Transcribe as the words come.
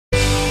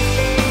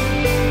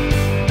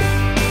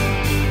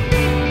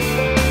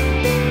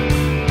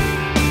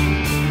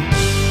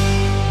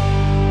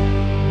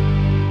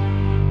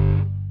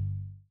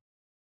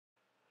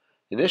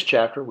In this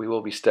chapter, we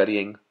will be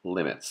studying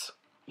limits.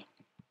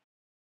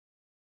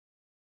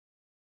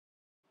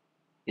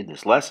 In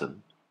this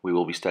lesson, we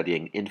will be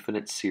studying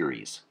infinite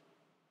series.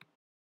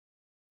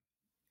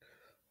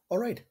 All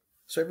right,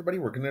 so everybody,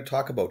 we're going to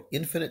talk about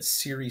infinite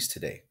series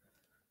today.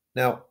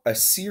 Now, a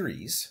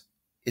series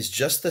is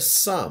just the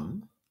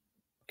sum,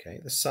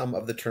 the sum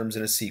of the terms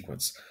in a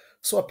sequence.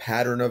 So a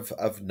pattern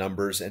of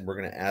numbers, and we're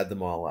going to add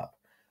them all up.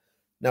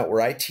 Now,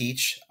 where I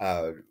teach,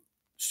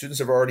 students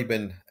have already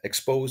been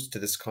exposed to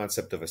this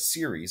concept of a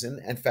series, and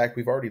in fact,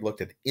 we've already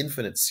looked at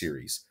infinite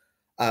series.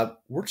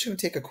 We're just going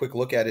to take a quick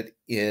look at it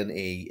in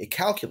a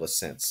calculus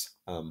sense,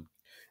 and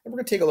we're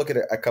going to take a look at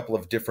a couple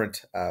of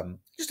different,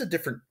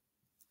 different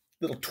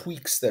little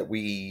tweaks that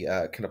we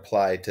can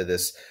apply to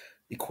this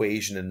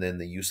equation and then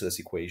the use of this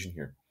equation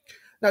here.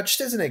 Now,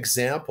 just as an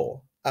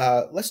example,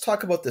 let's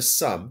talk about the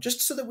sum,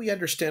 just so that we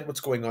understand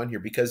what's going on here,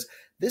 because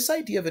this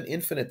idea of an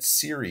infinite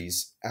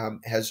series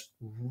has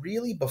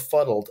really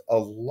befuddled a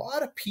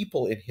lot of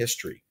people in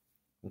history,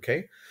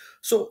 okay?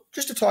 So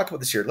just to talk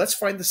about this here, let's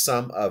find the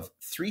sum of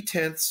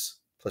 3/10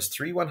 plus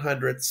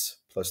 3/100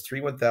 plus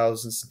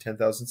 3/1000 and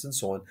 10,000 and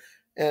so on,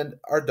 and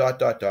our dot,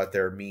 dot, dot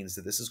there means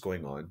that this is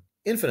going on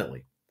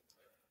infinitely.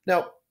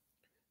 Now,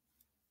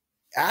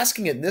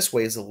 asking it in this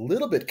way is a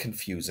little bit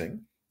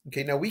confusing.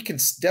 Okay, now we can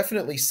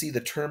definitely see the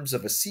terms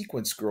of a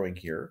sequence growing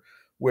here,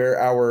 where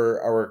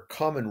our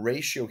common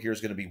ratio here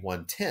is going to be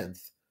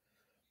 1/10.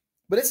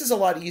 But this is a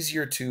lot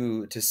easier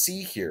to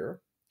see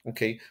here,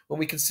 okay, when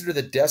we consider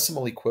the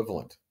decimal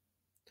equivalent.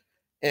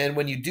 And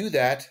when you do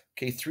that,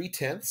 okay,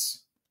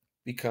 3/10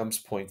 becomes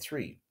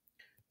 0.3.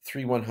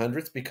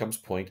 3/100 becomes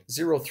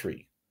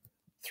 0.03.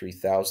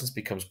 3,000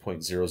 becomes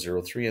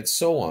 0.003, and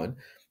so on.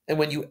 And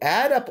when you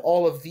add up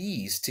all of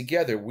these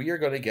together, we are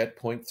going to get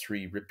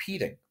 0.3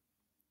 repeating,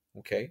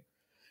 okay?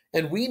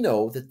 And we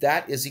know that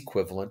that is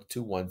equivalent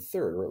to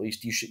 1/3, or at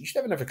least you should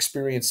have enough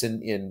experience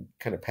in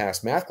kind of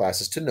past math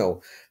classes to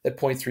know that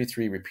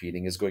 0.33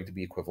 repeating is going to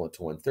be equivalent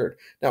to 1/3.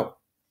 Now,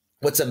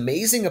 what's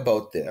amazing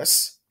about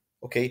this,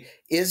 okay,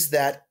 is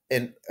that,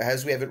 and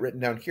as we have it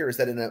written down here, is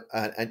that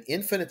an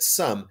infinite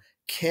sum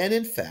can,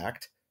 in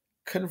fact,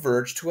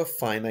 converge to a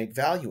finite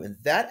value.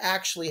 And that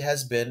actually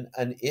has been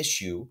an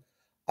issue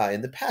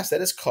in the past.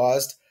 That has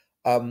caused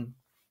a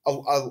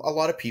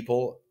lot of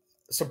people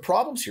some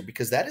problems here,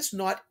 because that is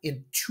not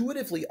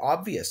intuitively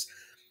obvious.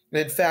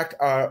 And in fact,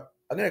 I'm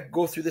going to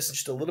go through this in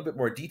just a little bit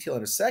more detail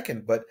in a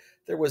second, but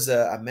there was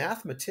a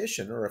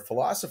mathematician or a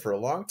philosopher a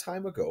long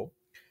time ago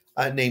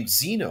named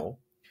Zeno,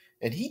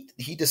 and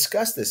he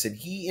discussed this, and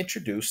he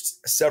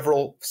introduced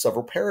several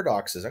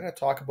paradoxes. I'm going to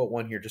talk about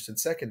one here just in a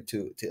second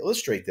to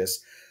illustrate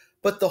this.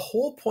 But the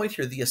whole point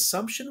here, the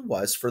assumption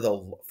was for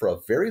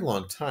a very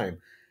long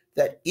time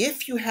that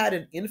if you had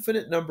an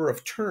infinite number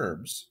of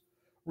terms,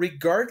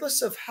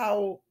 regardless of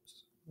how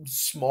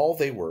small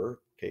they were,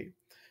 okay,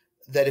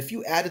 that if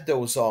you added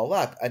those all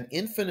up, an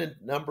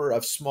infinite number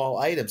of small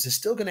items is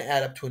still going to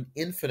add up to an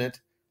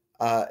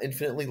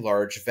infinitely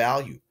large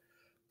value.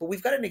 But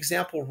we've got an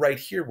example right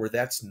here where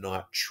that's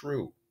not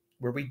true,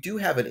 where we do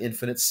have an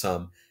infinite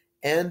sum,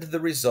 and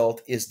the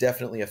result is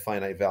definitely a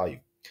finite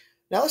value.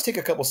 Now let's take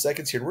a couple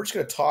seconds here, and we're just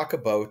going to talk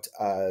about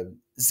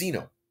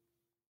Zeno.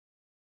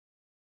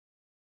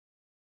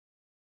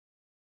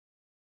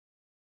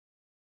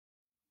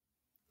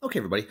 Okay,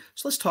 everybody,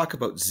 so let's talk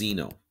about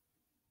Zeno.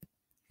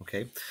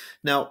 Okay,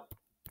 now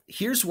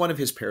here's one of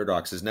his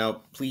paradoxes.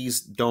 Now,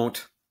 please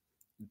don't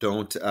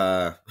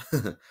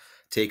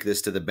take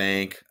this to the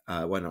bank.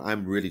 When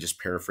I'm really just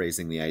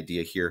paraphrasing the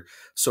idea here.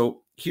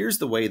 So here's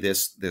the way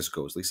this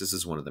goes. At least this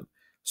is one of them.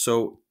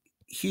 So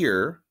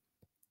here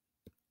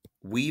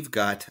we've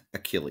got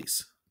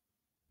Achilles.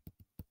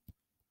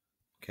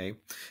 Okay,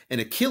 and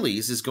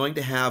Achilles is going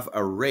to have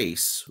a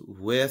race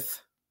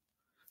with,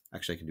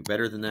 actually I can do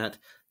better than that.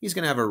 He's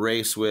going to have a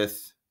race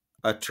with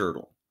a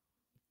turtle.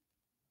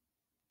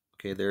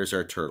 Okay, there's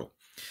our turtle.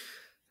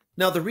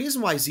 Now, the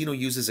reason why Zeno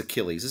uses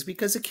Achilles is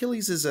because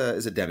Achilles is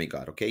a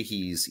demigod, okay?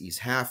 He's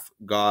half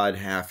god,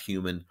 half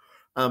human.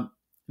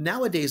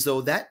 Nowadays,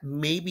 though, that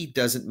maybe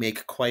doesn't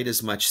make quite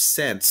as much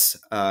sense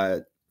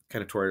kind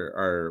of to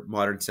our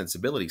modern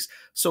sensibilities.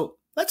 So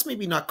let's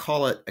maybe not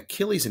call it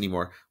Achilles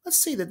anymore. Let's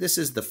say that this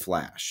is the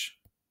Flash,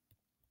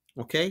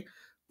 okay?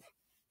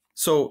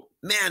 So,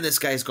 man, this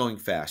guy's going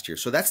fast here.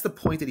 So that's the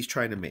point that he's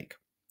trying to make.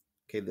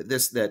 Okay,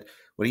 that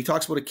when he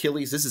talks about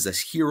Achilles, this is a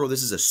hero,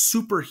 this is a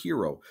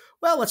superhero.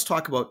 Well, let's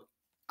talk about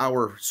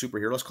our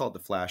superhero. Let's call it the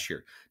Flash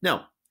here.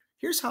 Now,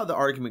 here's how the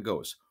argument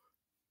goes.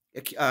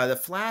 The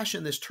Flash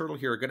and this turtle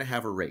here are going to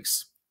have a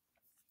race.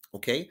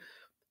 Okay,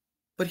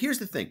 but here's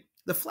the thing.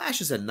 The Flash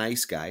is a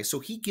nice guy, so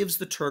he gives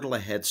the turtle a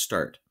head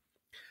start.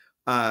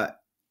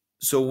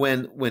 So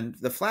when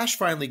the Flash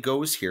finally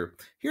goes here,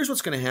 here's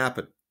what's going to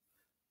happen.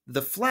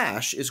 The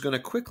Flash is going to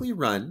quickly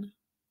run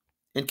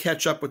and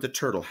catch up with the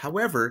turtle.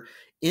 However,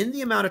 in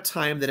the amount of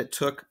time that it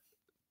took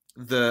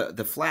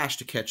the Flash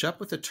to catch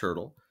up with the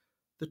turtle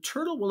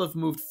will have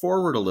moved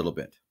forward a little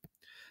bit.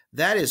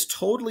 That is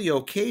totally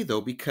okay, though,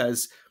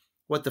 because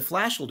what the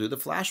flash will do, the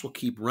flash will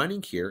keep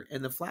running here,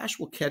 and the flash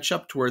will catch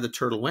up to where the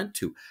turtle went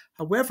to.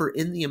 However,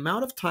 in the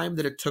amount of time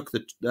that it took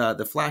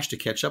the flash to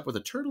catch up with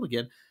the turtle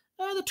again,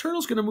 the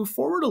turtle's going to move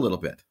forward a little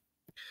bit.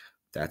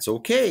 That's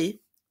okay.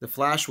 The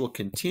flash will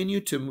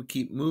continue to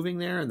keep moving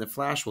there, and the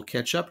flash will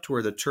catch up to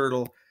where the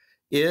turtle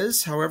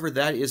is. However,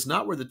 that is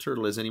not where the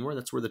turtle is anymore.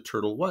 That's where the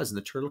turtle was, and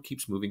the turtle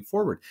keeps moving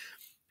forward.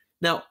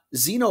 Now,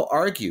 Zeno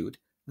argued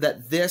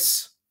that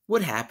this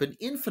would happen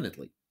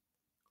infinitely,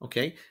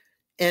 okay?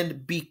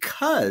 And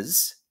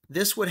because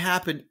this would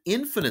happen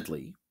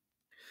infinitely,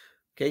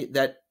 okay,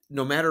 that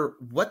no matter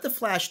what the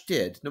flash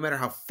did, no matter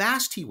how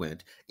fast he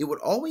went, it would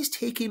always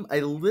take him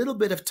a little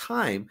bit of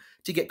time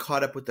to get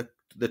caught up with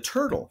the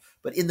turtle.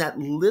 But in that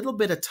little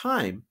bit of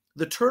time,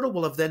 the turtle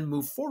will have then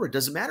moved forward.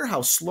 Doesn't matter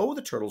how slow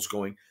the turtle's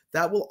going,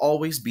 that will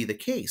always be the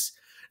case.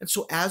 And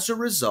so as a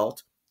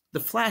result,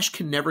 the flash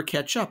can never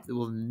catch up.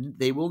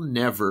 They will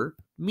never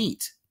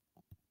meet.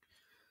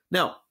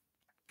 Now,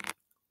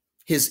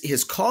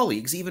 his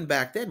colleagues, even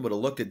back then, would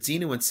have looked at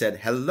Zeno and said,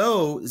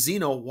 "Hello,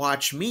 Zeno,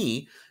 watch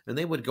me." And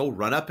they would go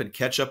run up and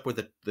catch up with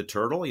the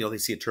turtle. You know, they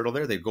see a turtle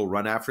there. They go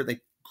run after it.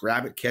 They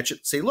grab it, catch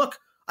it, say, "Look,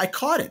 I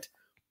caught it."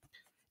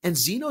 And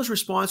Zeno's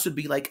response would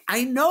be like,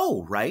 "I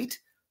know, right?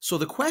 So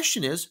the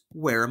question is,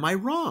 where am I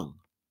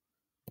wrong?"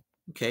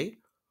 Okay?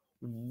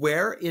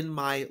 Where in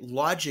my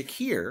logic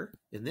here,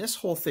 in this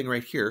whole thing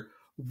right here,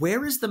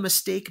 where is the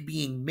mistake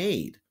being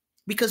made?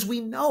 Because we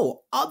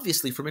know,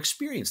 obviously, from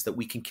experience that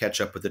we can catch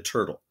up with the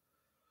turtle.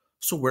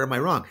 So where am I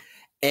wrong?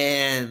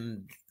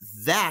 And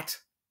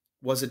that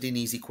wasn't an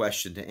easy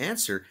question to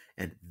answer,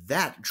 and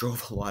that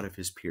drove a lot of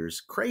his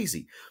peers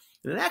crazy.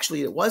 And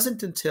actually, it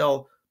wasn't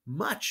until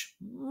much,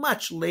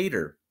 much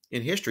later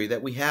in history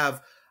that we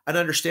have an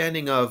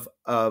understanding of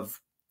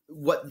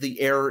what the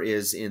error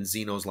is in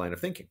Zeno's line of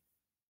thinking.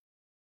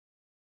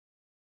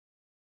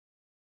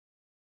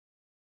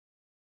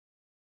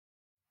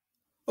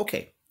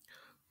 Okay,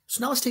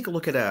 so now let's take a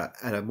look at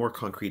a more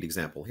concrete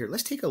example here.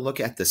 Let's take a look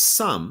at the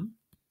sum.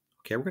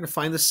 Okay, we're going to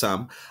find the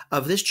sum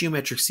of this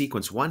geometric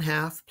sequence,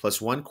 1/2 plus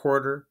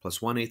 1/4 plus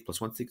 1/8 plus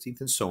 1/16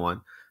 and so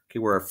on. Okay,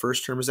 where our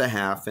first term is a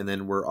half, and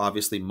then we're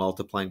obviously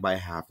multiplying by a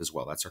half as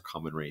well. That's our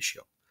common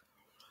ratio.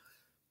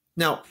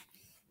 Now,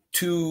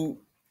 to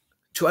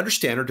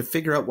understand or to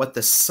figure out what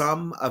the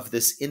sum of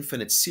this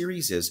infinite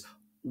series is,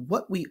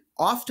 what we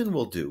often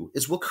will do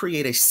is we'll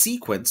create a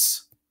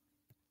sequence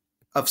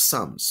of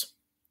sums.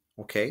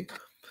 Okay,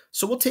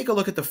 so we'll take a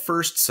look at the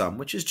first sum,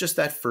 which is just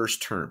that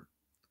first term.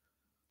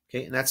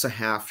 Okay, and that's a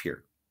half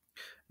here.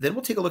 Then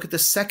we'll take a look at the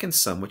second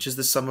sum, which is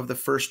the sum of the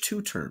first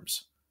two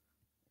terms.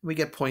 We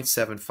get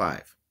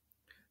 0.75.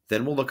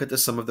 Then we'll look at the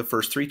sum of the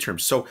first three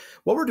terms. So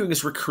what we're doing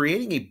is we're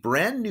creating a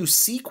brand new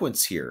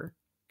sequence here,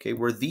 okay,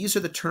 where these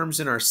are the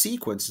terms in our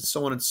sequence and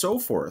so on and so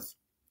forth.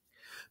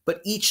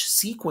 But each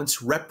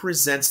sequence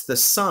represents the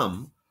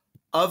sum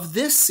of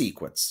this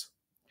sequence.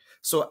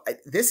 So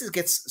this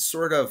gets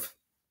sort of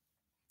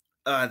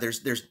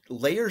there's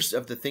layers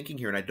of the thinking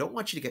here, and I don't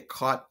want you to get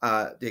caught,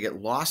 to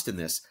get lost in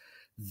this.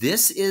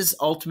 This is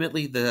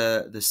ultimately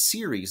the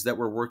series that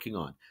we're working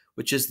on,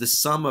 which is the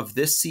sum of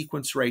this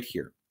sequence right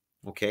here,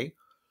 okay?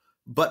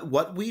 But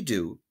what we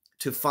do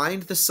to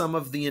find the sum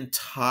of the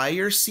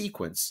entire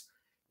sequence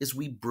is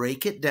we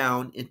break it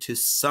down into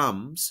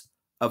sums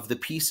of the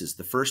pieces,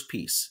 the first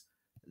piece,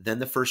 then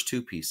the first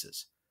two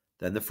pieces,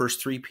 then the first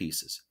three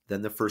pieces,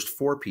 then the first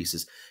four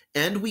pieces,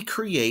 and we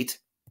create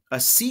a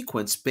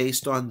sequence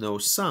based on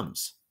those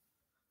sums.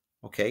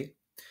 Okay?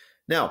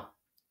 Now,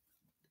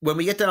 when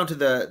we get down to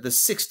the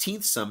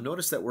 16th sum,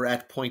 notice that we're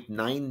at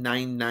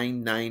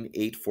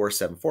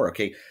 0.9999847.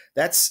 Okay,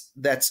 that's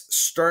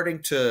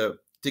starting to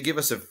give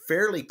us a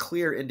fairly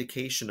clear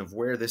indication of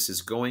where this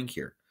is going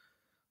here.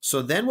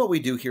 So then what we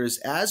do here is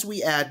as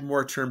we add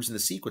more terms in the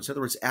sequence, in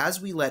other words,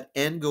 as we let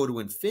n go to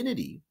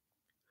infinity,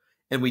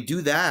 and we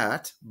do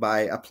that by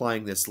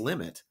applying this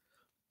limit,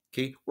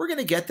 okay, we're going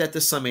to get that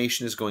the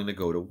summation is going to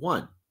go to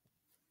 1.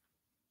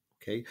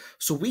 Okay,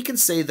 so we can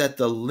say that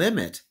the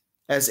limit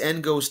as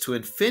n goes to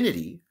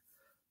infinity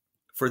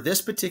for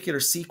this particular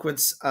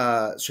sequence,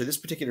 this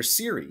particular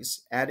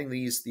series, adding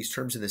these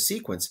terms in the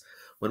sequence,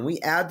 when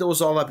we add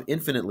those all up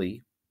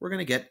infinitely, we're going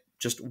to get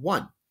just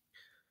 1.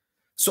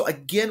 So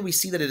again, we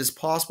see that it is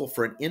possible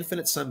for an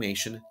infinite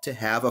summation to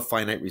have a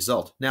finite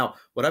result. Now,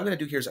 what I'm going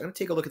to do here is I'm going to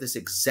take a look at this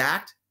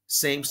exact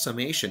same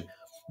summation,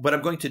 but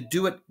I'm going to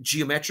do it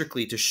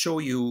geometrically to show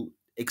you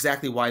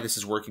exactly why this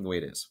is working the way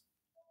it is.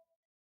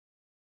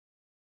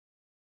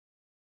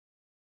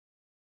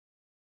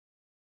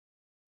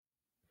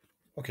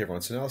 Okay,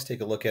 everyone, so now let's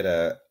take a look at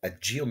a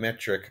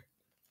geometric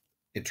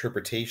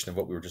interpretation of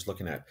what we were just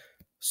looking at.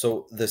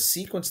 So the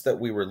sequence that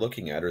we were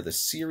looking at, or the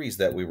series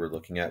that we were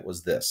looking at,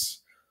 was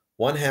this.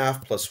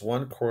 1/2 plus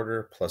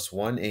 1/4 plus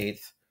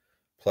 1/8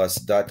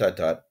 plus ...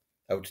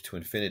 out to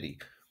infinity.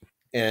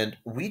 And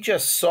we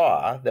just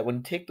saw that when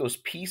you take those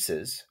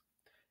pieces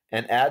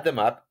and add them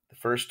up, the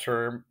first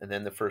term and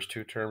then the first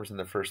two terms and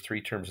the first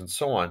three terms and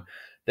so on,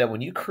 that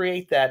when you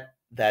create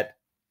that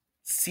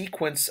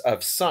sequence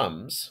of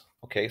sums,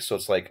 okay, so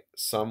it's like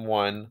sum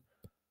 1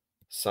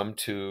 sum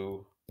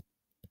 2,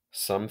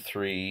 sum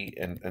 3,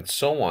 and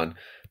so on,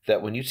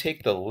 that when you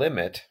take the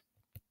limit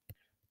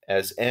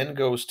as n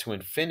goes to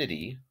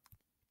infinity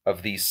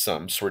of these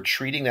sums, so we're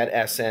treating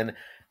that Sn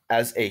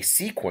as a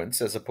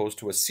sequence as opposed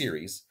to a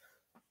series.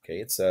 Okay,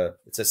 it's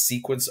a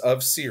sequence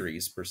of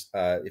series,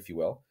 if you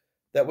will.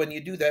 That when you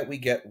do that, we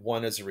get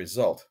 1 as a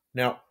result.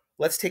 Now,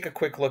 let's take a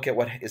quick look at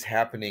what is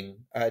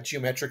happening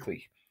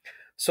geometrically.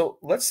 So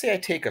let's say I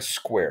take a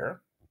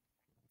square.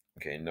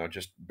 Okay, now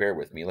just bear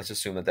with me. Let's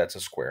assume that that's a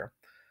square,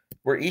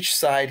 where each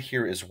side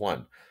here is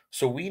 1.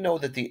 So we know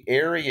that the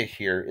area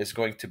here is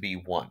going to be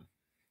 1.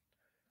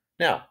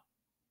 Now,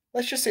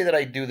 let's just say that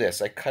I do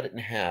this. I cut it in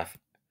half,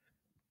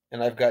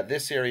 and I've got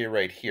this area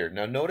right here.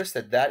 Now notice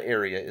that that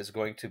area is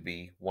going to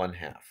be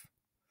 1/2.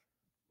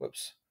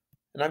 Whoops.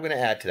 And I'm going to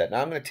add to that.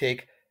 Now I'm going to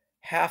take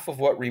half of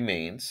what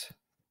remains.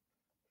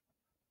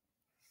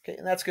 Okay,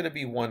 and that's going to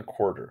be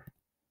 1/4.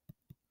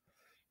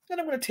 Then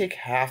I'm going to take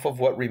half of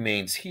what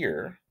remains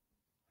here,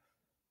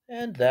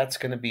 and that's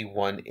going to be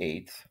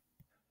 1/8.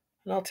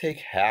 And I'll take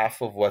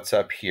half of what's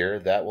up here.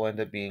 That will end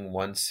up being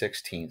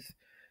 1/16.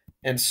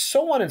 And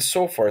so on and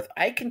so forth.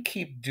 I can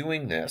keep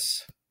doing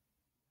this.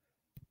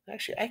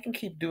 Actually, I can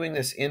keep doing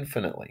this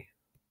infinitely.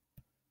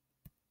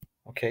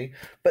 Okay,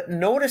 but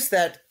notice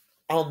that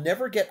I'll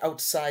never get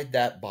outside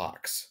that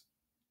box.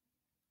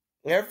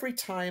 Every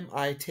time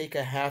I take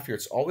a half here,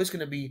 it's always going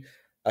to be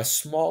a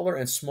smaller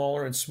and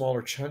smaller and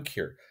smaller chunk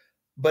here.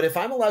 But if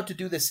I'm allowed to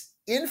do this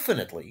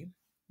infinitely,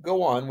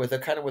 go on with a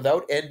kind of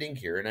without ending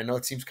here, and I know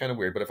it seems kind of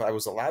weird, but if I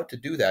was allowed to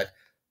do that,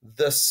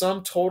 the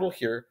sum total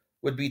here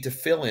would be to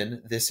fill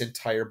in this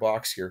entire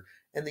box here,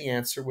 and the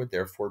answer would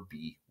therefore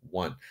be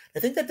 1. I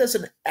think that does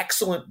an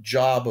excellent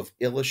job of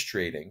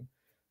illustrating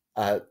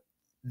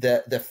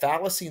the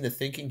fallacy in the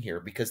thinking here,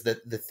 because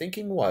the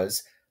thinking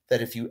was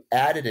that if you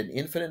added an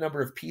infinite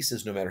number of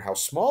pieces, no matter how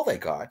small they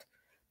got,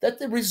 that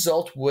the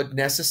result would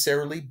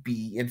necessarily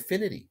be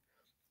infinity.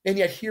 And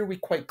yet here we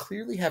quite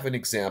clearly have an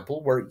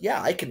example where,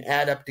 yeah, I can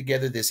add up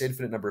together this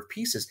infinite number of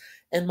pieces,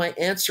 and my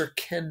answer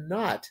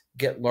cannot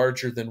get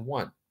larger than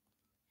 1.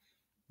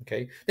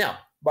 Okay. Now,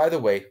 by the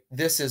way,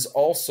 this is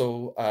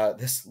also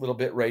this little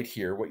bit right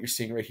here, what you're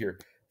seeing right here.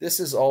 This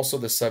is also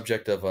the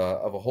subject of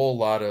a whole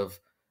lot of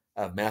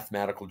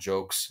mathematical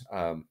jokes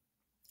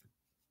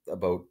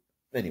about,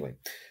 anyway,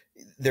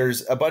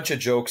 there's a bunch of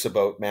jokes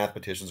about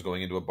mathematicians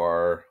going into a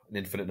bar, an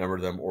infinite number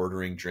of them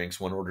ordering drinks.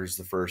 One orders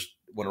the first,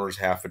 one orders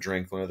half a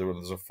drink, one other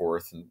orders a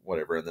fourth, and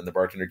whatever. And then the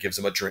bartender gives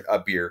them a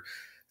beer,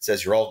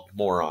 says, "You're all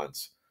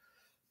morons."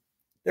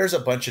 There's a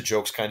bunch of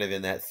jokes kind of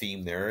in that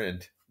theme there.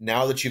 And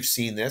now that you've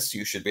seen this,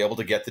 you should be able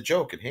to get the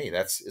joke. And hey,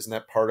 isn't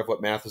that part of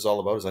what math is all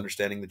about, is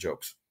understanding the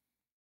jokes.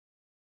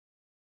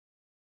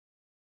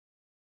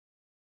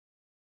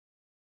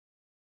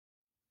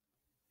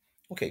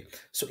 Okay,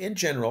 so in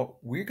general,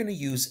 we're going to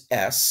use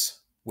S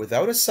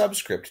without a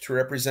subscript to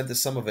represent the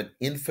sum of an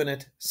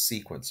infinite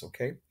sequence,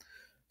 okay?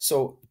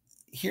 So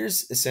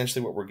here's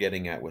essentially what we're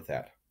getting at with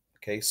that,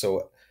 okay?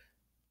 So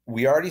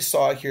we already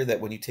saw here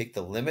that when you take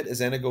the limit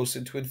as n goes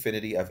into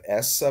infinity of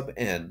S sub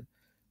n,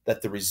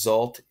 that the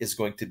result is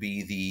going to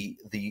be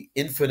the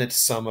infinite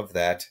sum of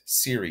that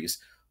series.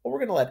 Well, we're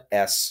going to let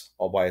S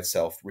all by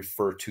itself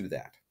refer to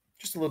that.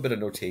 Just a little bit of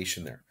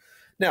notation there.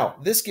 Now,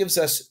 this gives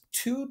us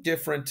two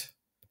different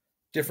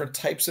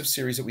types of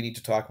series that we need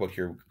to talk about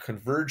here.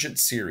 Convergent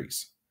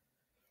series.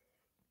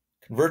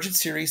 Convergent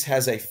series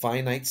has a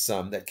finite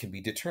sum that can be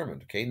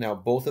determined. Okay, now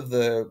both of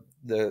the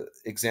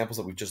examples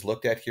that we've just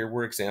looked at here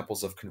were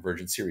examples of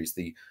convergent series.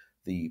 The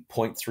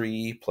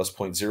 0.3 plus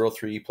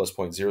 0.03 plus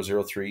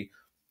 0.003,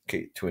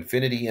 okay, to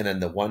infinity, and then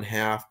the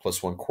 1/2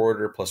 plus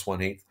 1/4 plus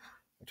 1/8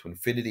 to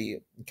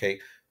infinity.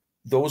 Okay,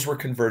 those were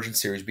convergent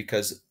series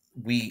because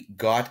we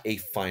got a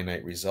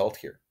finite result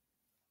here.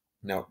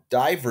 Now,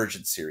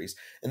 divergent series,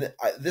 and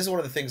this is one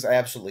of the things I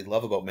absolutely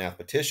love about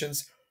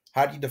mathematicians.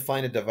 How do you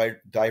define a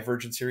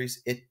divergent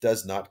series? It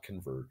does not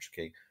converge,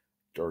 okay?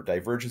 Or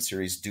divergent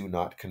series do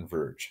not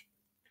converge.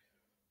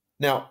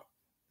 Now,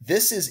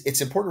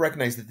 it's important to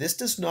recognize that this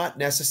does not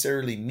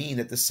necessarily mean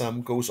that the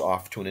sum goes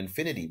off to an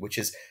infinity, which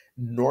is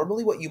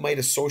normally what you might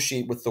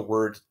associate with the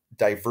word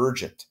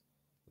divergent.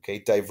 Okay,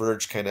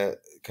 diverge, kind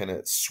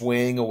of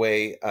swaying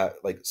away,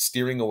 like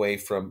steering away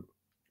from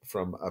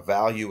a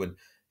value and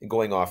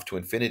going off to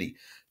infinity.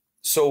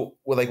 So,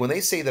 like when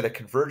they say that a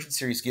convergent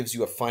series gives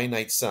you a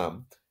finite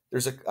sum,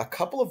 there's a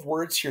couple of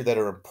words here that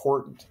are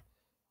important.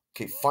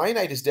 Okay,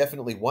 finite is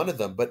definitely one of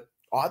them, but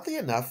oddly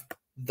enough,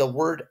 the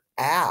word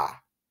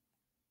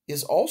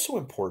is also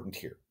important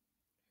here.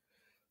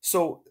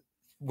 So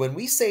when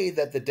we say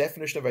that the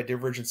definition of a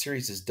divergent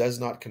series is does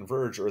not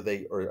converge, or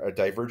a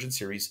divergent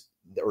series,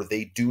 or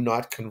they do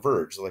not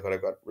converge, like what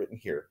I've got written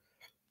here,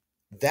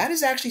 that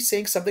is actually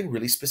saying something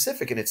really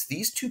specific, and it's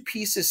these two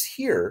pieces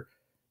here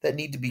that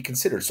need to be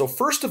considered. So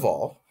first of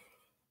all,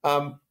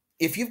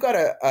 if you've got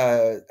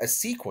a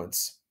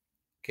sequence,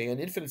 okay, an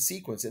infinite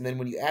sequence, and then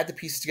when you add the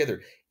pieces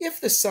together, if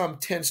the sum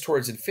tends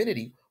towards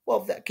infinity, well,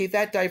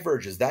 that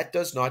diverges. That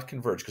does not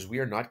converge because we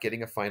are not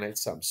getting a finite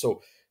sum.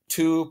 So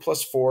 2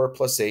 plus 4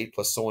 plus 8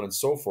 plus so on and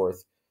so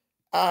forth,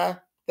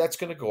 that's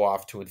going to go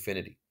off to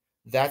infinity.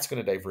 That's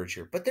going to diverge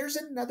here. But there's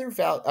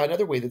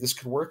another way that this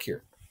could work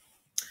here.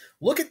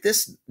 Look at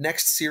this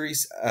next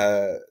series,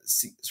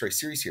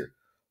 series here.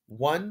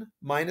 1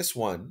 minus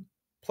 1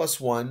 plus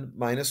 1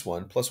 minus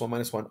 1 plus 1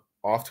 minus 1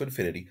 off to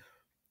infinity.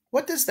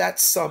 What does that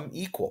sum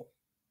equal?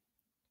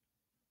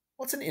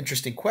 Well, it's an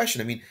interesting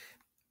question. I mean,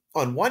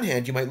 on one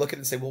hand, you might look at it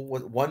and say, well,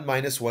 1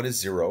 minus 1 is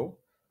 0,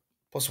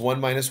 plus 1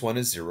 minus 1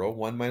 is 0,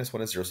 1 minus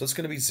 1 is 0. So it's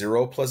going to be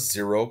 0 plus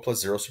 0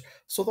 plus 0.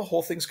 So the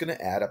whole thing's going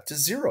to add up to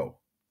 0.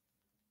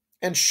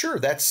 And sure,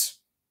 that's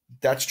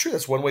true.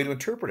 That's one way to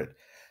interpret it.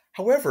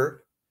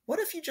 However, what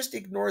if you just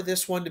ignore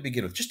this one to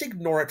begin with? Just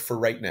ignore it for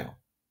right now.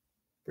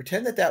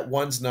 Pretend that that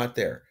 1's not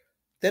there.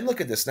 Then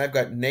look at this, and I've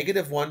got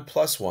negative 1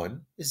 plus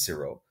 1 is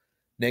 0.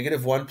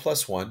 Negative 1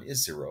 plus 1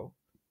 is 0.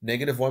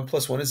 Negative 1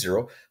 plus 1 is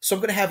 0. So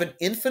I'm going to have an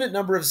infinite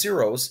number of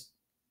zeros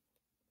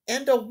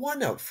and a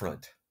 1 out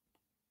front.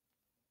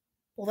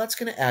 Well, that's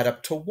going to add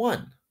up to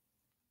 1.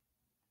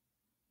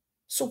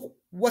 So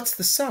what's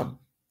the sum?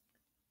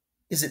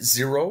 Is it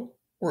 0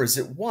 or is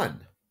it 1?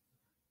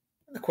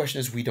 And the question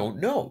is, we don't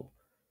know.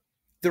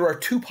 There are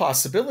two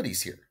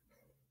possibilities here,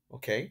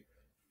 okay?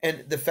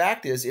 And the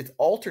fact is, it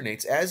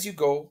alternates as you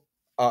go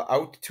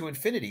out to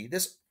infinity.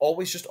 This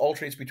always just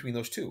alternates between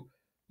those two.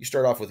 You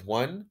start off with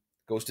 1,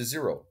 goes to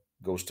 0,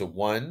 goes to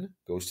 1,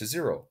 goes to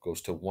 0,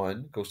 goes to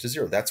 1, goes to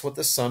 0. That's what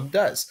the sum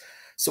does.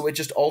 So it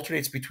just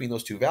alternates between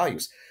those two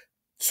values.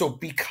 So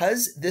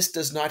because this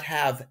does not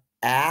have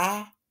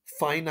a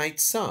finite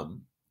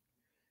sum,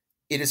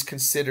 it is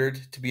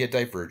considered to be a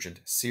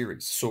divergent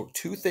series. So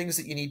two things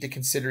that you need to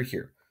consider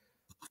here,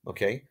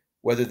 okay?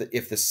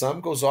 If the sum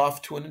goes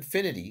off to an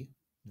infinity,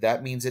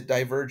 that means it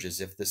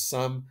diverges. If the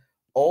sum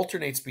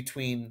alternates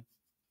between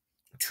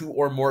two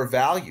or more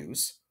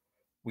values,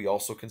 we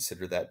also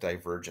consider that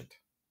divergent.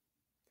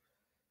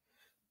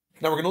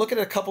 Now we're going to look at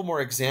a couple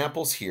more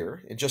examples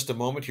here in just a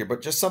moment here,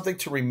 but just something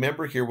to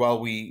remember here while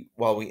we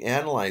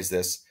analyze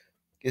this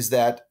is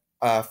that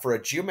for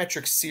a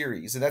geometric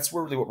series, and that's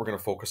really what we're going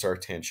to focus our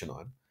attention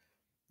on,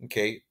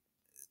 okay,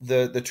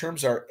 the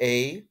terms are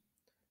a,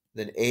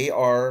 then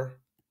ar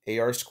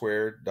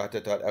squared, dot,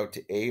 dot, dot, out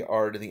to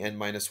ar to the n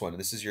minus 1. And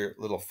this is your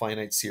little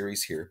finite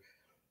series here,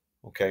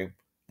 okay?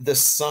 The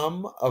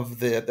sum of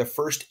the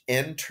first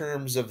n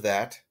terms of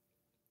that,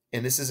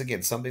 and this is,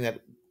 again, something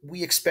that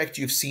we expect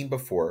you've seen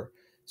before,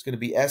 it's going to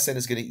be Sn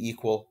is going to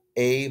equal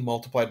a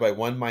multiplied by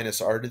 1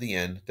 minus r to the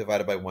n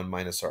divided by 1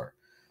 minus r.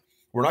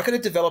 We're not going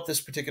to develop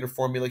this particular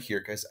formula here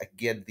because,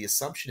 again, the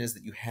assumption is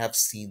that you have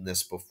seen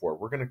this before.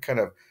 We're going to kind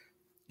of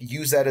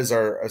use that as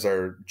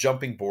our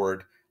jumping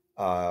board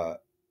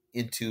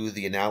into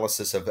the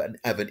analysis of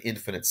an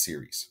infinite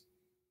series.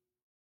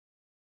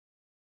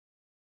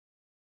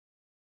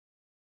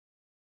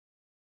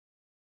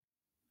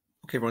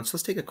 Okay, everyone, so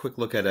let's take a quick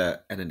look at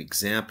an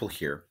example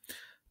here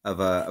of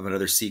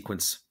another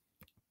sequence,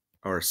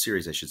 or a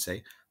series, I should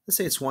say. Let's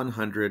say it's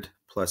 100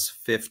 plus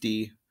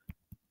 50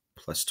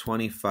 plus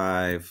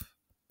 25,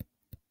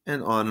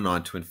 and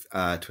on to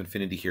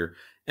infinity here.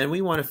 And we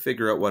want to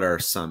figure out what our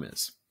sum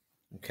is,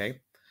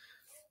 okay?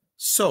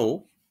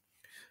 So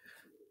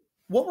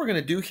what we're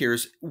going to do here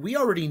is we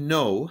already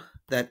know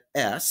that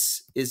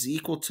S is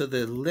equal to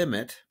the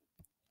limit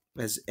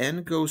as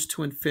n goes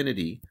to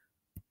infinity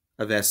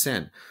of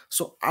Sn.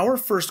 So our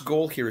first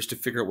goal here is to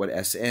figure out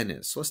what Sn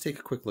is. So let's take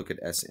a quick look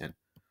at Sn.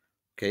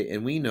 Okay,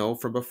 and we know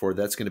from before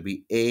that's going to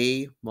be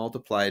a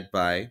multiplied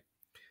by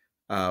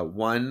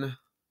 1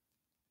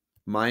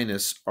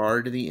 minus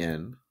r to the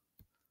n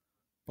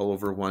all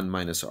over 1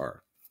 minus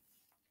r.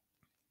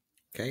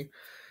 Okay,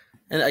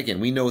 and again,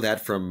 we know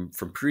that from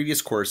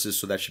previous courses,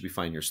 so that should be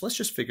fine here. So let's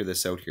just figure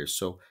this out here.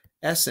 So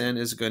Sn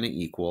is going to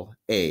equal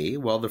a,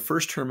 well, the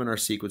first term in our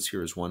sequence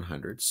here is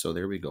 100, so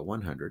there we go,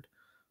 100.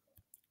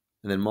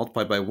 And then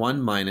multiplied by 1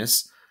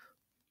 minus,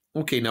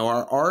 okay, now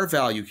our r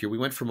value here, we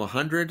went from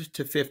 100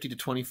 to 50 to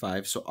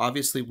 25, so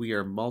obviously we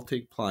are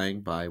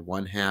multiplying by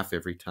 1/2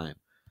 every time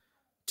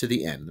to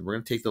the n. And we're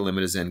going to take the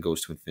limit as n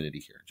goes to infinity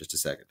here in just a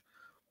second.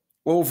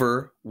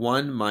 Over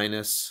 1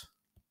 minus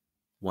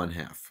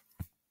 1/2.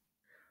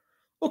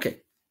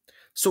 Okay,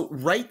 so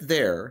right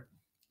there,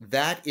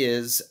 that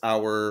is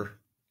our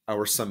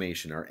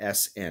summation, our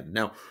Sn.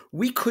 Now,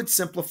 we could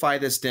simplify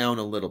this down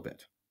a little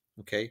bit,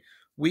 okay?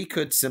 We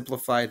could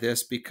simplify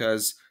this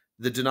because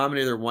the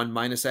denominator 1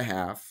 minus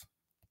 1/2,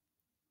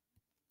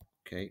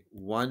 okay,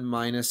 1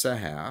 minus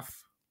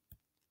 1/2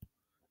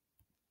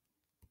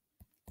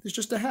 is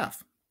just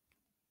 1/2.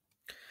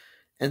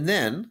 And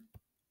then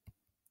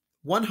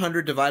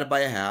 100 divided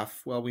by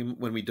 1/2, well,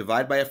 when we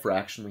divide by a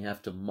fraction, we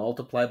have to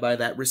multiply by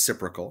that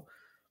reciprocal.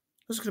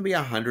 This is going to be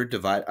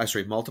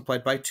 100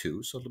 multiplied by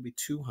 2, so it'll be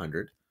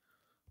 200,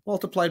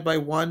 multiplied by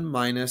 1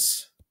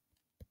 minus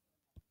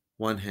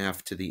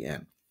 1/2 to the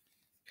n.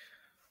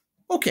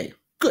 Okay,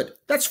 good,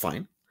 that's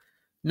fine.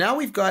 Now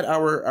we've got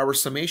our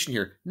summation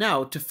here.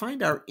 Now, to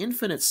find our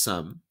infinite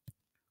sum,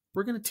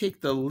 we're going to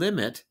take the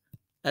limit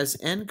as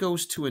n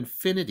goes to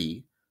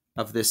infinity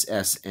of this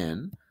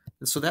Sn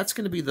And so that's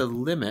going to be the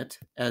limit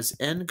as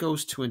n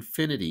goes to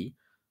infinity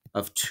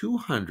of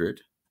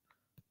 200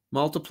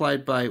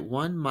 multiplied by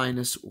 1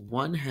 minus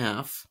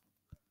 1/2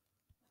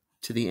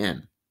 to the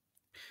n.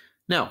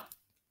 Now,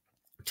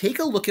 take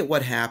a look at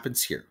what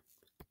happens here.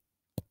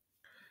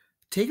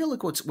 Take a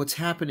look at what's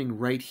happening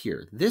right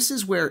here. This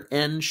is where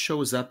n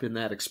shows up in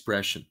that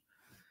expression.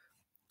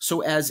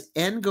 So as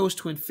n goes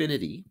to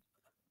infinity,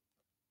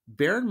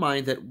 bear in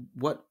mind that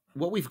what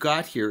we've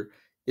got here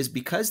is,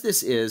 because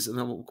this is, and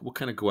then we'll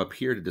kind of go up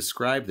here to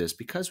describe this,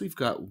 because we've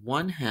got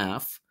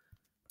 1/2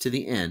 to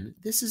the n,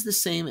 this is the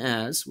same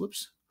as,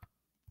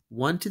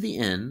 1 to the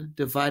n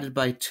divided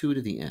by 2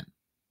 to the n.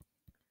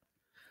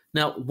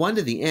 Now, 1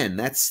 to the n,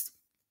 that's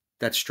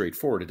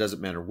straightforward. It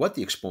doesn't matter what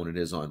the exponent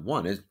is on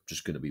 1. It's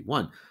just going to be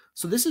 1.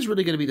 So this is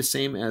really going to be the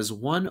same as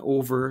 1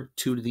 over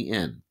 2 to the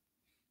n.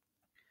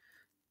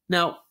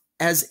 Now,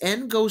 as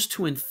n goes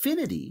to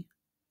infinity,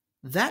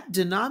 that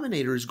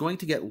denominator is going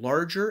to get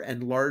larger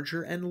and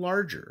larger and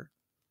larger,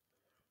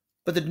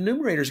 but the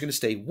numerator is going to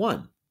stay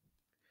 1.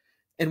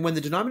 And when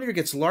the denominator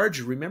gets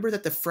larger, remember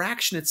that the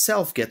fraction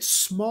itself gets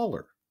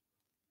smaller,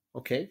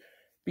 okay?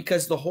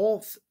 Because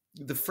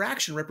the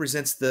fraction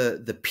represents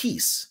the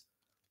piece,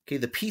 okay,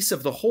 the piece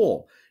of the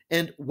whole.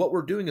 And what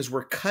we're doing is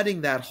we're cutting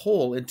that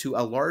whole into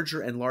a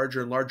larger and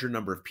larger and larger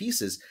number of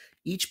pieces.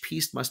 Each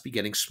piece must be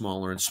getting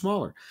smaller and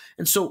smaller.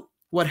 And so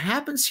what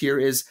happens here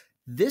is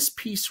this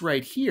piece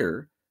right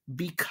here,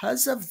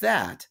 because of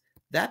that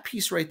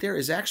piece right there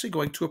is actually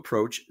going to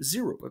approach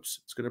 0.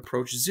 It's going to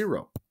approach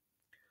 0.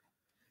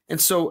 And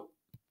so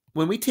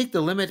when we take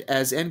the limit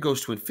as n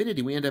goes to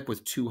infinity, we end up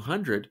with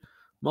 200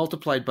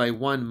 multiplied by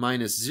 1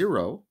 minus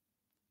 0,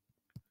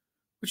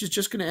 which is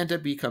just going to end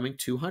up becoming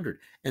 200.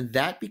 And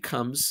that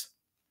becomes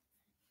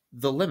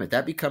the limit.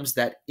 That becomes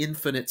that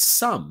infinite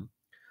sum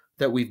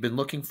that we've been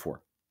looking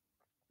for.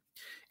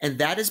 And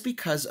that is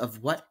because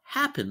of what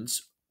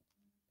happens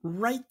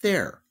right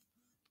there,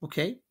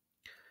 okay?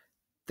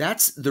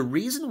 That's the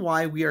reason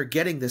why we are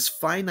getting this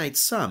finite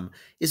sum,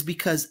 is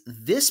because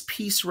this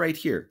piece right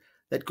here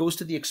that goes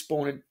to the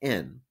exponent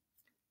n,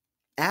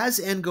 as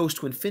n goes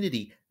to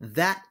infinity,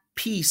 that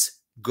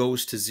piece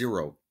goes to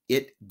 0.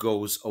 It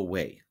goes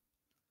away.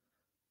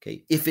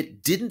 Okay, if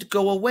it didn't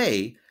go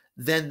away,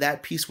 then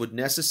that piece would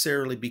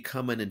necessarily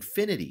become an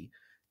infinity,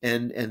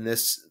 and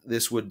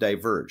this would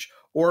diverge.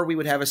 Or we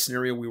would have a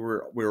scenario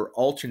where we're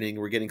alternating,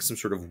 we're getting some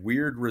sort of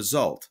weird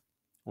result,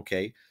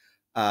 okay,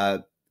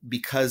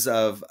 because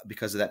of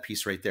that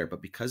piece right there.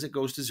 But because it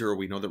goes to 0,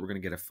 we know that we're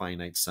going to get a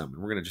finite sum.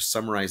 And we're going to just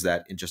summarize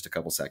that in just a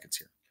couple seconds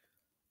here.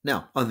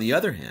 Now, on the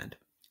other hand,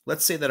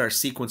 let's say that our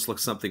sequence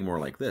looks something more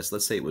like this.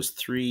 Let's say it was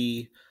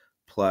 3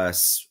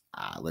 plus,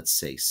 let's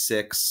say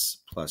 6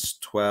 plus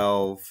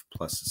 12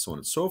 plus so on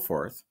and so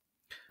forth.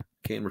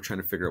 Okay, and we're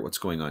trying to figure out what's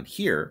going on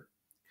here.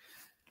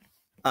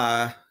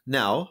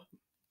 Now,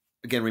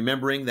 again,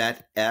 remembering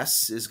that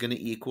s is going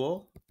to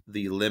equal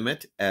the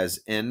limit as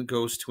n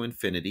goes to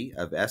infinity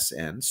of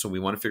Sn. So we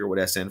want to figure out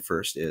what Sn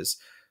first is.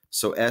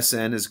 So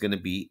Sn is going to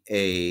be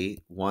a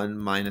 1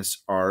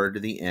 minus r to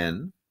the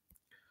n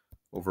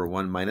over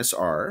 1 minus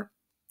r.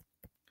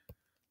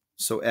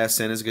 So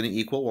Sn is going to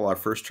equal, well, our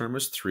first term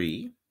was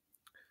 3.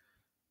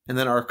 And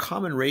then our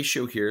common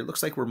ratio here, it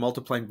looks like we're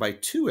multiplying by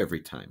 2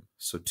 every time.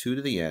 So 2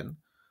 to the n,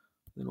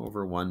 then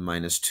over 1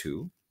 minus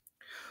 2.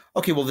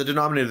 Okay, well, the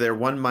denominator there,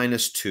 1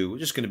 minus 2, is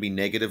just going to be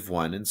negative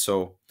 1. And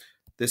so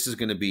this is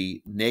going to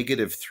be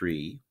negative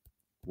 3,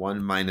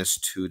 1 minus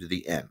 2 to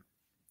the n.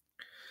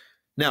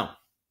 Now,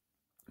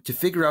 to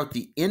figure out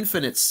the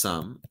infinite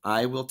sum,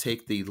 I will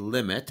take the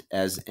limit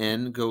as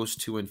n goes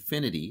to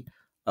infinity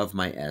of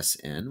my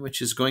Sn,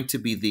 which is going to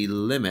be the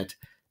limit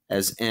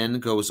as n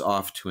goes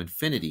off to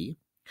infinity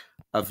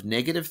of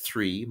negative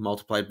 3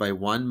 multiplied by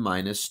 1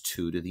 minus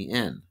 2 to the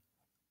n.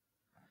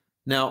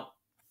 Now,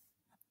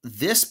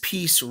 this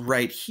piece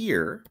right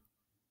here,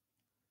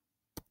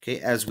 okay,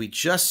 as we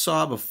just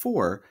saw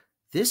before,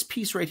 this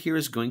piece right here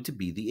is going to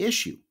be the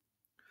issue.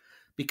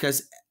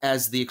 Because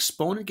as the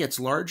exponent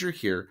gets larger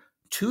here,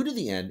 2 to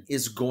the n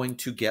is going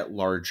to get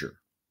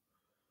larger.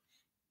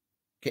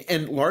 Okay,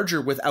 and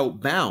larger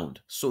without bound.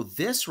 So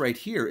this right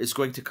here is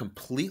going to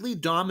completely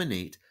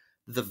dominate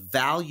the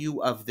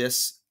value of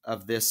this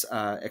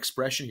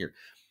expression here.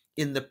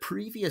 In the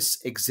previous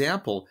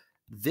example,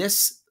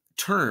 this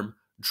term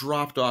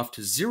dropped off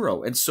to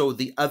 0, and so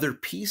the other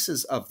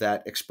pieces of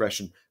that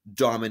expression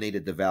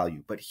dominated the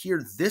value. But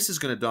here, this is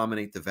going to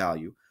dominate the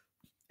value,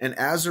 and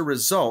as a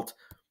result,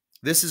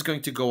 this is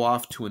going to go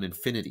off to an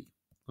infinity.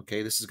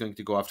 Okay, this is going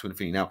to go off to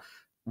infinity. Now,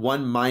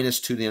 1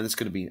 minus 2 to the n is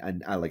going to be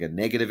like a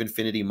negative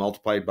infinity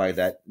multiplied by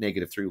that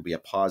negative 3 will be a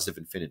positive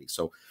infinity.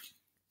 So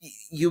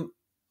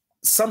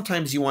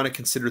sometimes you want to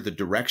consider the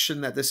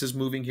direction that this is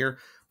moving here,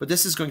 but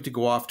this is going to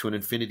go off to an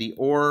infinity,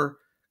 or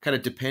kind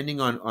of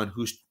depending on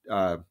who's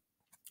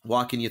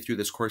walking you through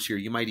this course here,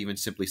 you might even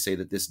simply say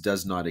that this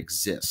does not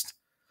exist.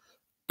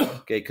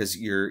 Okay, because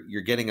you're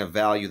getting a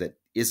value that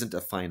isn't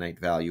a finite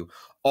value.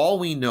 All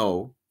we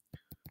know,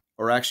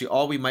 or actually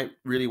all we might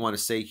really want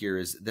to say here,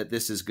 is that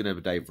this is going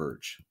to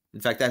diverge.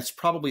 In fact, that's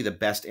probably the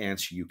best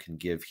answer you can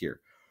give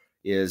here.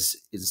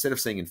 Is instead of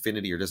saying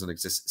infinity or doesn't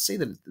exist, say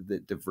that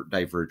it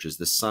diverges.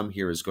 The sum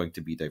here is going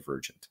to be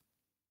divergent.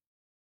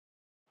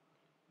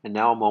 And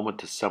now a moment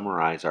to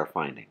summarize our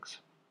findings.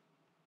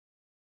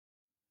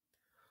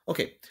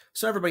 Okay,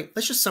 so everybody,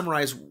 let's just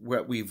summarize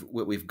what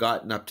we've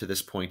gotten up to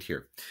this point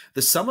here.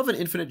 The sum of an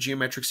infinite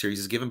geometric series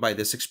is given by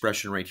this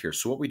expression right here.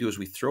 So what we do is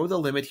we throw the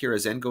limit here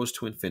as n goes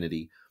to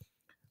infinity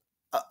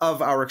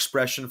of our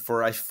expression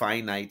for a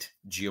finite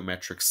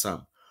geometric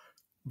sum.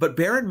 But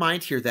bear in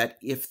mind here that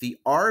if the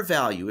R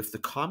value, if the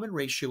common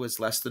ratio is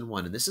less than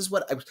 1, and this is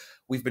what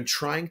we've been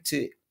trying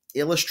to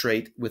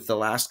illustrate with the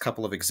last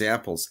couple of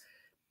examples,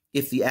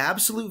 if the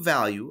absolute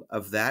value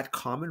of that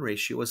common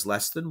ratio is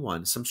less than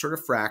 1, some sort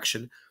of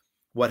fraction,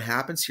 what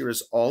happens here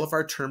is all of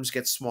our terms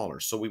get smaller.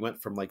 So we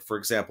went from, like, for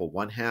example,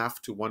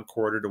 1/2 to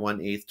 1/4 to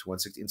 1/8 to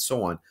 1/16 and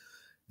so on.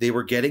 They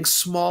were getting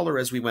smaller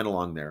as we went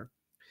along there.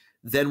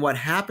 Then what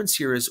happens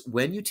here is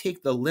when you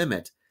take the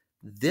limit,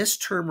 this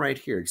term right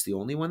here, it's the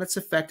only one that's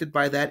affected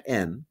by that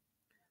n,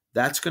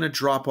 that's going to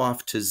drop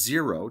off to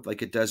 0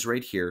 like it does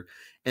right here.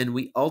 And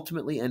we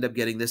ultimately end up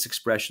getting this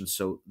expression.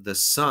 So the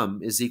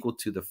sum is equal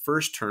to the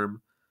first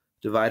term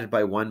divided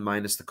by 1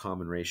 minus the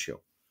common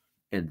ratio.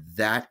 And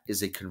that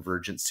is a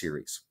convergent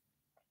series.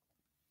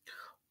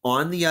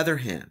 On the other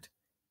hand,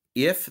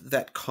 if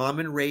that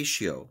common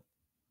ratio,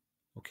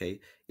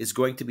 okay, is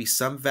going to be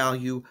some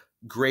value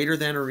greater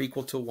than or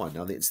equal to 1,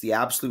 now it's the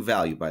absolute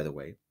value, by the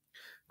way,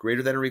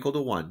 greater than or equal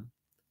to 1,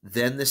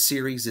 then the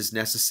series is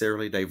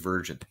necessarily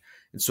divergent.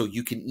 And so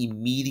you can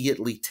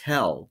immediately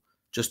tell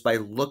just by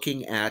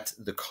looking at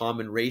the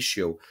common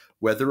ratio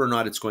whether or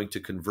not it's going to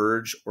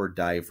converge or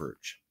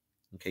diverge.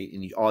 Okay,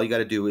 and all you got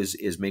to do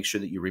is make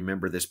sure that you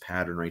remember this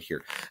pattern right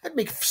here. I'd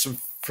make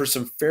for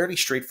some fairly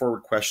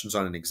straightforward questions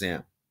on an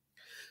exam.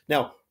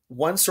 Now,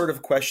 one sort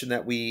of question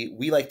that we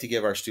like to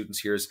give our students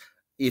here is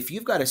if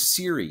you've got a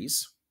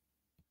series,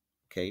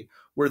 okay,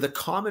 where the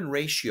common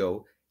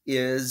ratio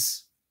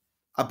is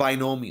a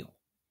binomial,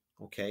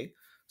 okay?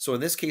 So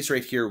in this case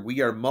right here, we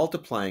are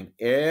multiplying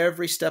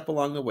every step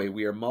along the way.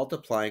 We are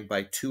multiplying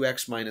by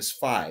 2x minus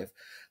 5.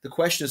 The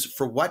question is,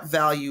 for what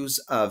values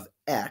of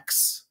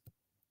x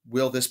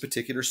will this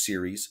particular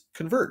series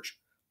converge?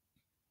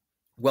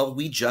 Well,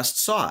 we just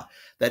saw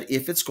that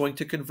if it's going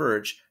to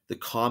converge, the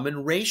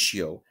common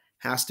ratio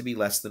has to be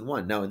less than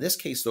 1. Now, in this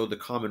case, though, the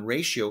common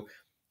ratio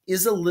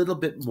is a little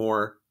bit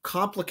more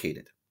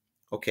complicated,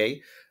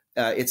 okay?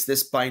 It's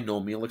this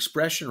binomial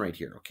expression right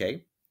here,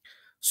 okay?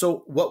 So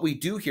what we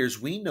do here is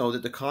we know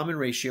that the common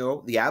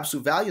ratio, the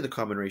absolute value of the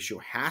common ratio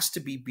has to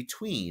be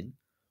between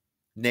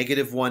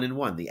 -1 and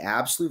 1. The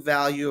absolute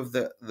value of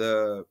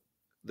the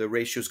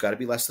ratio's got to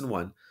be less than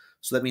 1.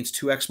 So that means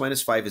 2x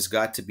minus 5 has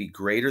got to be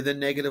greater than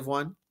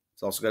 -1.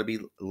 It's also got to be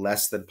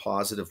less than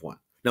 +1.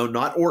 Now,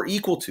 not or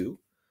equal to.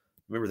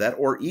 Remember, that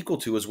or equal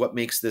to is what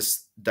makes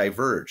this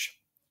diverge.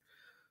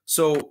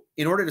 So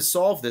in order to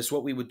solve this,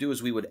 what we would do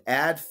is we would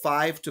add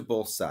 5 to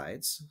both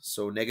sides.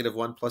 So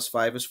 -1 plus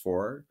 5 is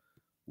 4.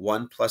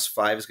 1 plus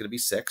 5 is going to be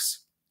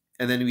 6.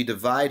 And then we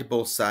divide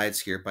both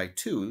sides here by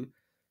 2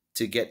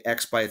 to get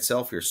x by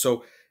itself here.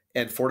 So,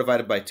 and 4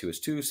 divided by 2 is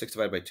 2. 6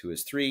 divided by 2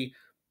 is 3.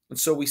 And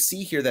so we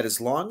see here that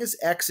as long as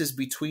x is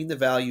between the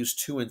values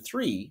 2 and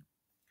 3,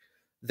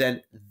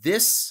 then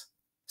this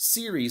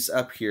series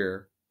up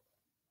here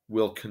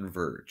will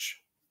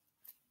converge.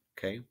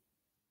 Okay?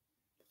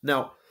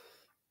 Now,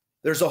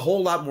 there's a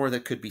whole lot more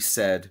that could be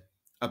said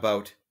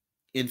about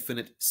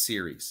infinite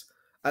series.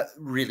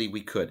 Really,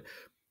 we could.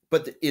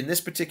 But in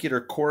this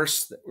particular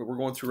course that we're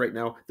going through right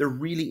now, there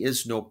really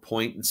is no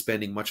point in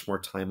spending much more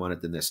time on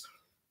it than this.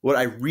 What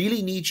I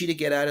really need you to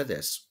get out of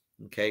this,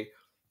 okay,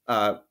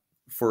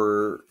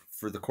 for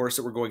the course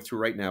that we're going through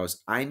right now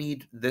is I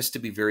need this to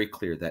be very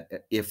clear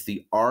that if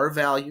the R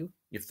value,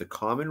 if the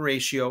common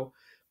ratio,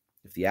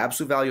 if the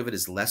absolute value of it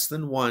is less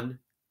than 1,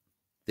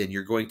 then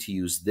you're going to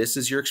use this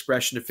as your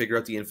expression to figure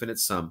out the infinite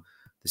sum.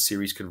 The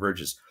series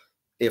converges.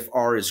 If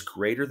R is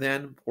greater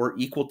than or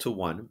equal to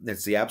 1,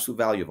 that's the absolute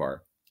value of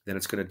R, then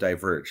it's going to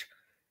diverge.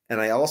 And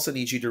I also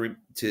need you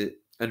to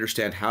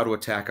understand how to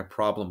attack a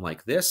problem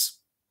like this.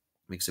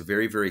 It makes a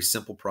very, very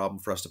simple problem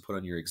for us to put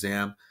on your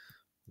exam.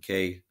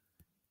 Okay,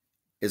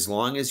 as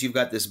long as you've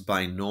got this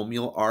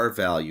binomial R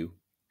value,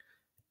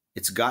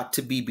 it's got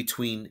to be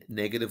between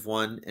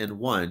 -1 and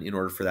 1 in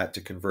order for that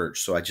to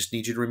converge. So I just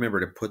need you to remember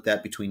to put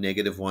that between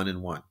 -1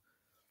 and 1.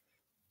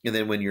 And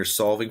then when you're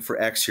solving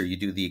for x here, you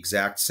do the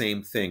exact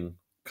same thing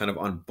kind of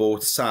on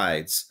both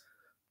sides,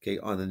 okay,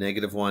 on the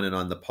 -1 and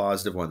on the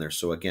 +1 there.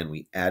 So again,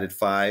 we added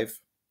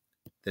 5,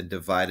 then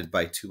divided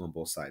by 2 on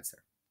both sides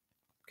there.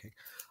 Okay,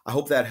 I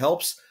hope that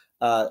helps.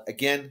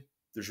 Again,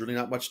 there's really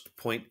not much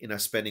point in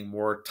us spending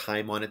more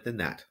time on it than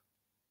that.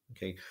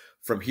 Okay,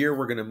 from here,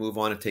 we're going to move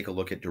on and take a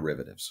look at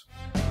derivatives.